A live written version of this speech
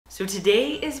So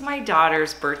today is my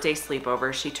daughter's birthday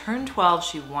sleepover. She turned 12,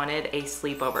 she wanted a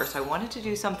sleepover. So I wanted to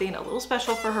do something a little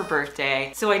special for her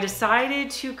birthday. So I decided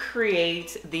to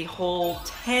create the whole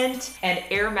tent and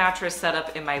air mattress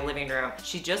setup in my living room.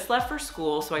 She just left for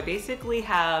school, so I basically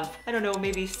have, I don't know,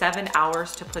 maybe 7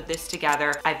 hours to put this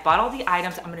together. I bought all the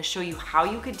items. I'm gonna show you how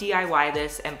you could DIY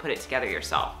this and put it together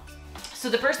yourself. So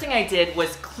the first thing I did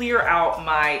was clear out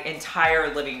my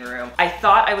entire living room. I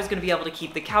thought I was gonna be able to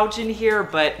keep the couch in here,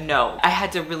 but no. I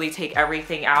had to really take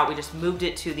everything out. We just moved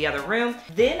it to the other room.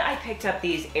 Then I picked up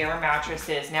these air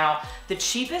mattresses. Now, the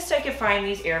cheapest I could find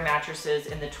these air mattresses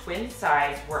in the twin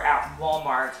size were at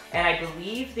Walmart, and I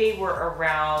believe they were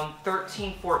around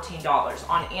 $13, $14.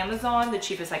 On Amazon, the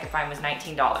cheapest I could find was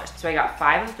 $19. So I got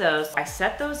 5 of those. I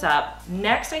set those up.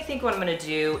 Next, I think what I'm gonna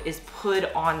do is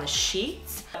put on the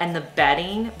sheets and the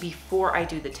bedding before I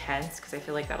do the tents, because I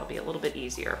feel like that'll be a little bit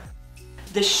easier.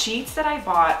 The sheets that I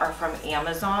bought are from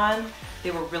Amazon.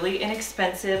 They were really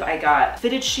inexpensive. I got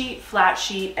fitted sheet, flat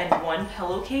sheet, and 1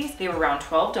 pillowcase. They were around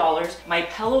 $12. My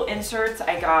pillow inserts,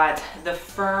 I got the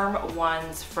firm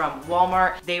ones from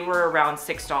Walmart. They were around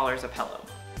 $6 a pillow.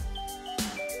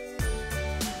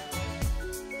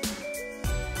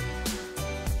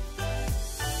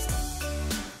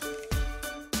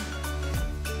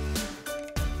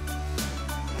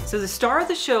 So the star of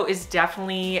the show is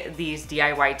definitely these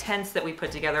DIY tents that we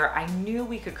put together. I knew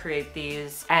we could create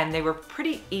these and they were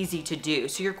pretty easy to do.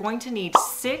 So you're going to need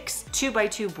 6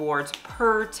 2x2 boards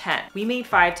per tent. We made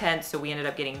 5 tents, so we ended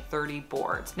up getting 30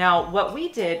 boards. Now, what we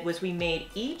did was we made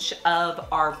each of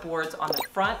our boards on the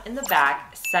front and the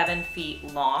back 7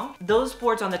 feet long. Those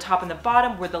boards on the top and the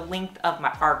bottom were the length of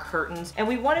our curtains, and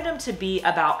we wanted them to be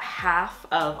about half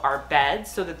of our beds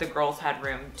so that the girls had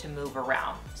room to move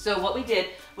around. So what we did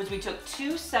was we took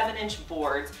 2 7-inch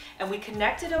boards and we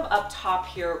connected them up top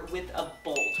here with a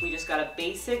bolt. We just got a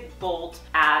basic bolt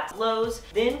at Lowe's.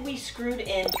 Then we screwed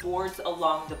in boards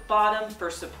along the bottom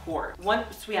for support.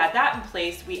 Once we had that in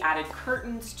place, we added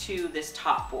curtains to this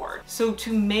top board. So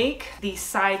to make the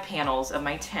side panels of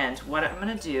my tent, what I'm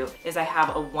gonna do is I have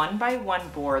a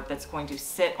 1x1 board that's going to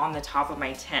sit on the top of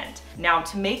my tent. Now,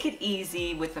 to make it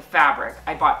easy with the fabric,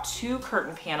 I bought 2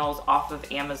 curtain panels off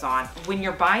of Amazon. When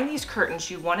you're buying these curtains,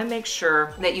 you want to make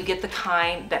sure that you get the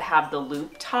kind that have the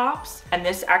loop tops. And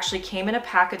this actually came in a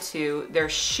pack of 2. They're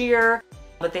sheer,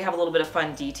 but they have a little bit of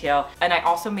fun detail. And I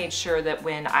also made sure that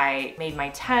when I made my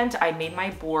tent, I made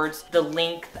my boards the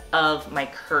length of my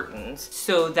curtains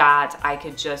so that I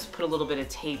could just put a little bit of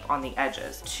tape on the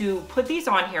edges. To put these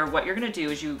on here, what you're gonna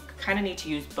do is you kind of need to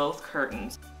use both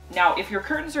curtains. Now, if your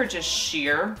curtains are just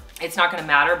sheer, it's not gonna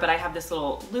matter, but I have this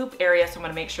little loop area, so I'm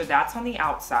gonna make sure that's on the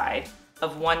outside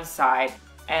of one side,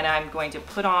 and I'm going to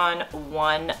put on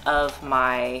one of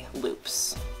my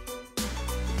loops.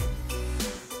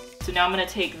 So now I'm gonna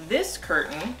take this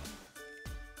curtain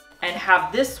and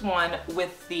have this one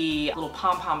with the little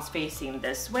pom-poms facing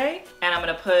this way, and I'm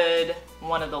gonna put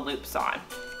one of the loops on.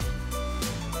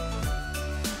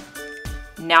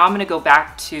 Now I'm gonna go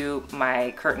back to my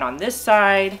curtain on this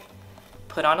side,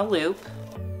 put on a loop,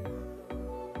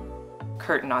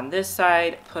 curtain on this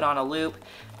side, put on a loop,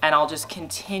 and I'll just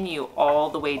continue all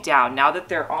the way down. Now that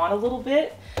they're on a little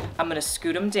bit, I'm gonna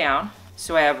scoot them down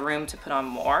so I have room to put on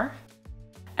more.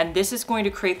 And this is going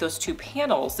to create those 2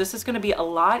 panels. This is gonna be a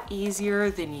lot easier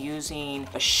than using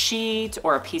a sheet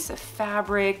or a piece of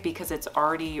fabric because it's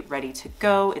already ready to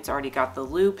go. It's already got the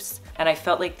loops. And I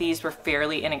felt like these were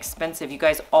fairly inexpensive. You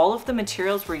guys, all of the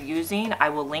materials we're using, I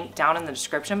will link down in the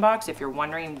description box if you're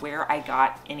wondering where I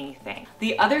got anything.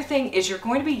 The other thing is you're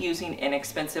going to be using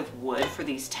inexpensive wood for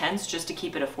these tents just to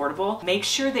keep it affordable. Make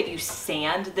sure that you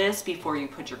sand this before you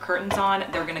put your curtains on.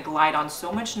 They're gonna glide on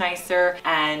so much nicer,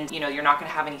 and you're not gonna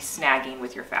have any snagging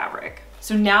with your fabric.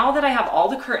 So now that I have all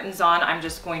the curtains on, I'm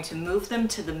just going to move them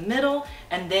to the middle,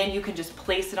 and then you can just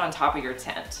place it on top of your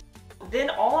tent. Then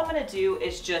all I'm gonna do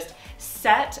is just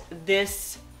set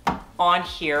this on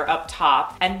here up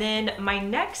top, and then my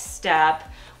next step,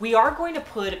 we are going to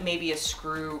put maybe a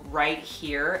screw right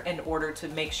here in order to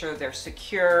make sure they're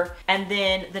secure. And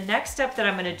then the next step that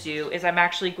I'm gonna do is I'm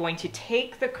actually going to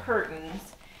take the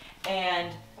curtains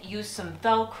and use some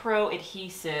Velcro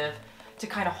adhesive to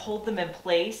kind of hold them in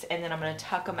place, and then I'm gonna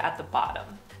tuck them at the bottom.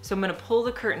 So I'm gonna pull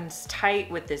the curtains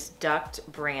tight with this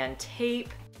Duct brand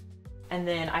tape, and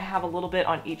then I have a little bit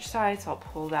on each side, so I'll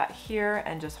pull that here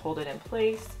and just hold it in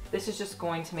place. This is just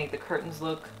going to make the curtains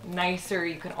look nicer.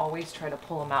 You can always try to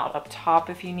pull them out up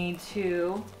top if you need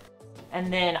to.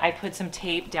 And then I put some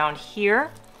tape down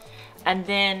here, and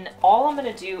then all I'm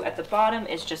gonna do at the bottom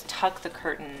is just tuck the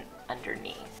curtain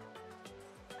underneath.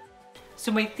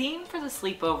 So my theme for the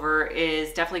sleepover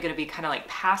is definitely gonna be kind of like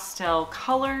pastel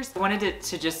colors. I wanted it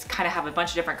to just kind of have a bunch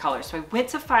of different colors. So I went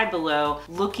to Five Below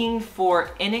looking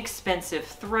for inexpensive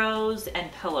throws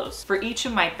and pillows. For each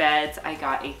of my beds, I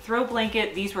got a throw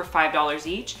blanket. These were $5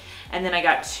 each. And then I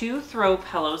got 2 throw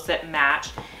pillows that match.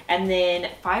 And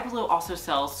then Five Below also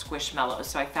sells Squishmallows.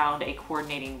 So I found a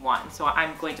coordinating one. So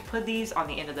I'm going to put these on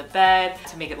the end of the bed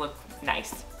to make it look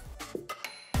nice.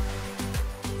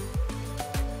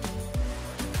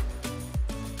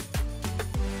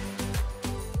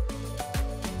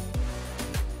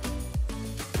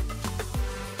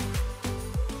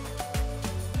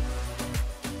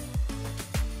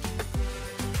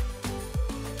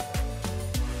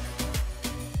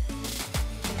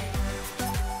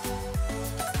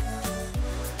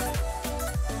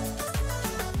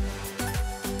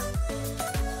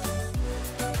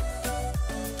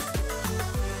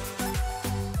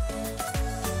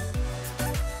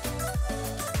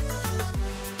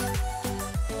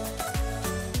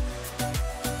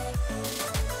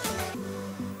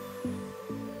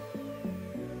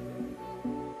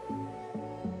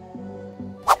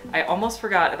 I almost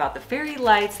forgot about the fairy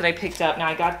lights that I picked up. Now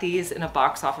I got these in a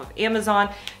box off of Amazon.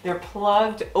 They're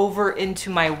plugged over into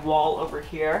my wall over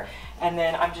here. And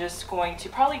then I'm just going to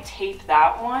probably tape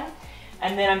that one.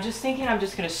 And then I'm just thinking I'm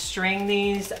just gonna string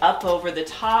these up over the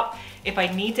top. If I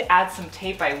need to add some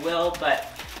tape, I will, but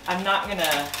I'm not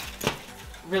gonna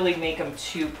really make them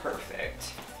too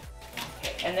perfect.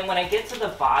 Okay, and then when I get to the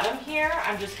bottom here,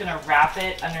 I'm just gonna wrap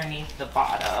it underneath the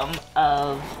bottom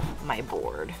of my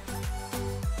board.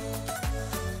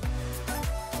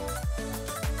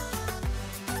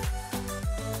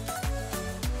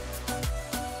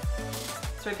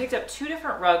 So I picked up 2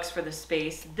 different rugs for the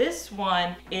space. This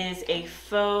one is a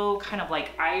faux kind of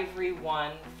like ivory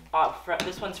one.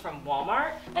 This one's from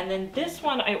Walmart. And then this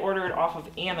one I ordered off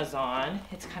of Amazon.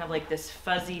 It's kind of like this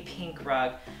fuzzy pink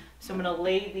rug. So I'm gonna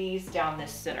lay these down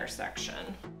this center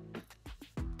section.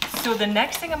 So the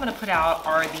next thing I'm gonna put out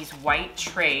are these white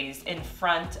trays in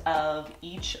front of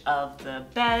each of the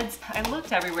beds. I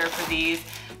looked everywhere for these.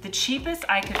 The cheapest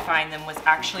I could find them was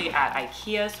actually at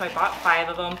IKEA, so I bought 5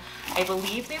 of them. I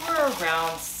believe they were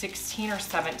around $16 or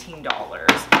 $17,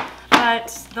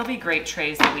 but they'll be great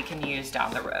trays that we can use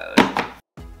down the road.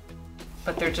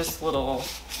 But they're just little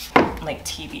like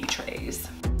TV trays.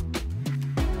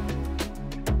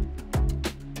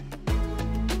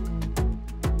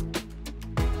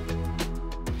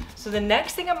 So the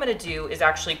next thing I'm gonna do is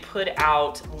actually put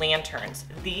out lanterns.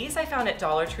 These I found at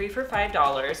Dollar Tree for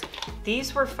 $5.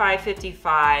 These were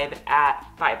 $5.55 at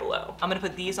Five Below. I'm gonna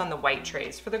put these on the white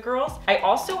trays for the girls. I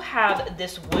also have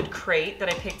this wood crate that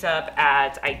I picked up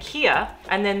at IKEA.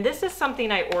 And then this is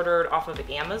something I ordered off of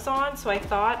Amazon. So I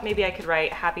thought maybe I could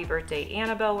write Happy Birthday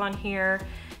Annabelle on here.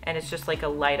 And it's just like a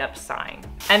light up sign.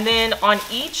 And then on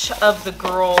each of the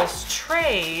girls'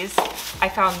 trays, I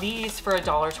found these for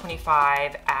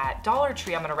 $1.25 at Dollar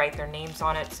Tree. I'm gonna write their names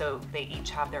on it so they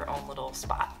each have their own little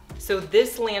spot. So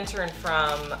this lantern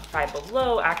from Five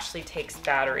Below actually takes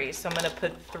batteries. So I'm gonna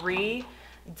put 3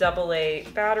 AA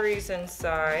batteries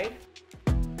inside.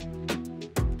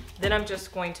 Then I'm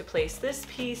just going to place this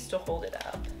piece to hold it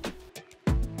up.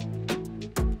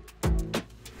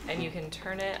 And you can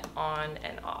turn it on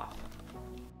and off.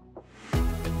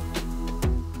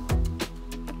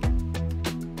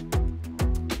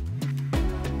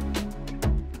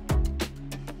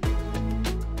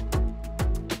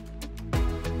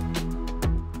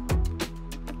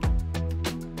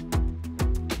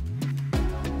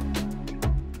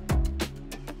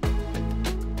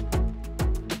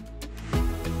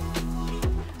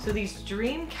 So these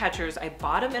dream catchers, I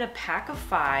bought them in a pack of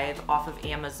 5 off of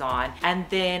Amazon. And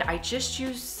then I just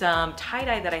used some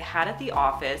tie-dye that I had at the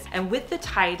office. And with the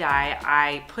tie-dye,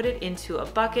 I put it into a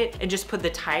bucket and just put the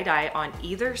tie-dye on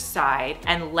either side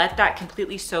and let that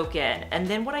completely soak in. And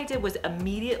then what I did was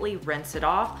immediately rinse it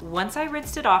off. Once I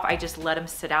rinsed it off, I just let them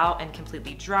sit out and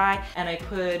completely dry. And I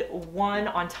put one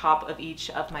on top of each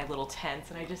of my little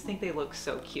tents. And I just think they look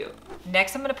so cute.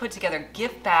 Next, I'm gonna put together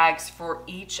gift bags for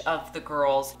each of the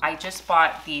girls. I just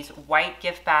bought these white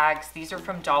gift bags. These are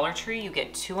from Dollar Tree. You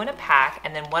get 2 in a pack.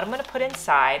 And then what I'm gonna put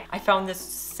inside, I found this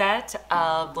set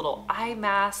of little eye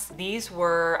masks. These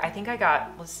were, I think I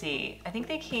got, let's see, I think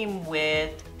they came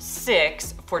with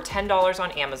 6 for $10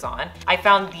 on Amazon. I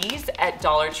found these at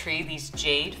Dollar Tree, these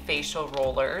jade facial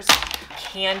rollers,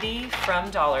 candy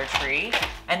from Dollar Tree,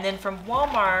 and then from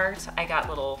Walmart, I got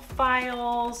little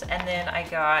files, and then I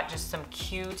got just some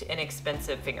cute,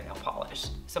 inexpensive fingernail polish.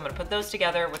 So I'm gonna put those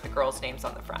together with the girls' names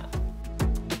on the front.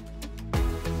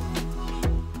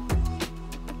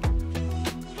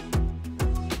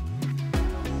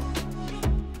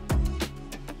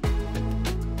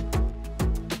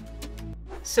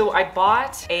 So I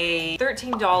bought a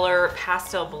 $13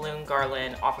 pastel balloon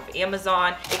garland off of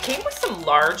Amazon. It came with some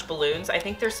large balloons. I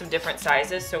think there's some different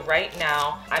sizes. So right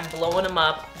now I'm blowing them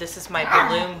up. This is my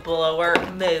balloon blower,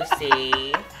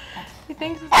 Moosey. He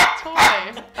thinks it's a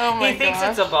toy. Oh my god. He thinks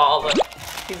it's a ball, but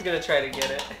he's gonna try to get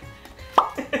it.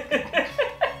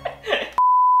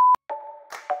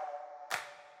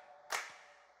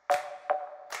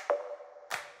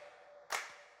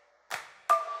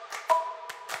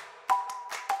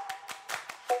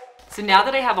 So now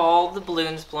that I have all the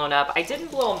balloons blown up, I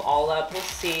didn't blow them all up. We'll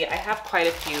see. I have quite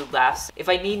a few left. If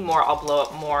I need more, I'll blow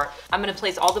up more. I'm gonna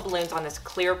place all the balloons on this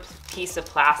clear piece of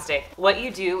plastic. What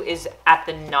you do is at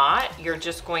the knot, you're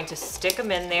just going to stick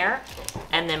them in there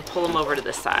and then pull them over to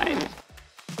the side.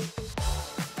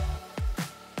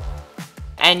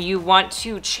 And you want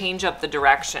to change up the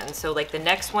direction. So like the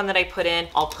next one that I put in,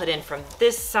 I'll put in from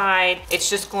this side. It's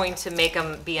just going to make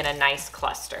them be in a nice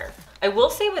cluster. I will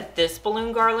say with this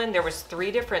balloon garland, there was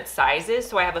 3 different sizes.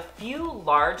 So I have a few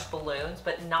large balloons,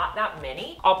 but not that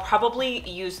many. I'll probably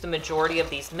use the majority of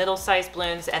these middle-sized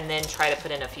balloons and then try to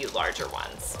put in a few larger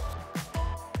ones.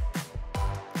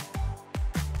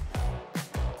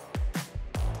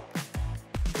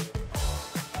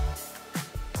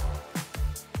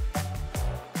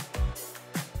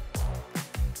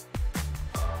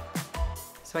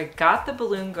 So I got the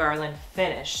balloon garland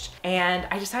finished and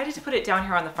I decided to put it down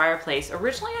here on the fireplace.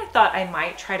 Originally, I thought I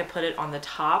might try to put it on the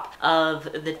top of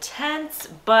the tents,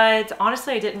 but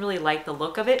honestly, I didn't really like the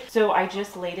look of it. So I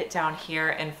just laid it down here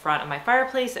in front of my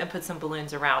fireplace and put some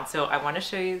balloons around. So I want to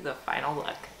show you the final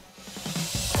look.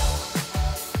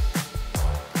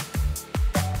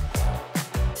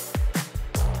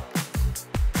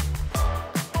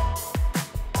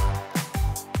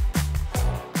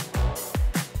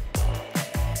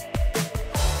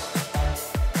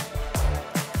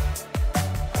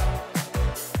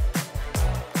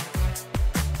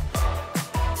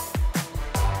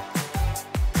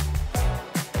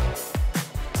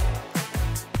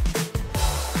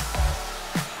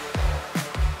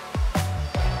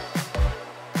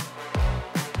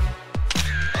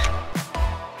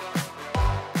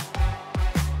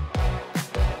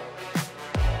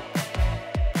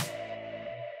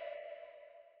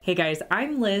 Hey guys,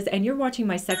 I'm Liz and you're watching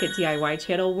my second DIY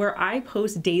channel where I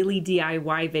post daily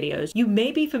DIY videos. You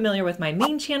may be familiar with my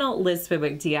main channel, Liz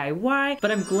Fenwick DIY,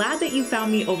 but I'm glad that you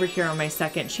found me over here on my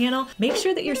second channel. Make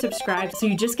sure that you're subscribed so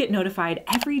you just get notified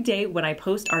every day when I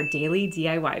post our daily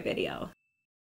DIY video.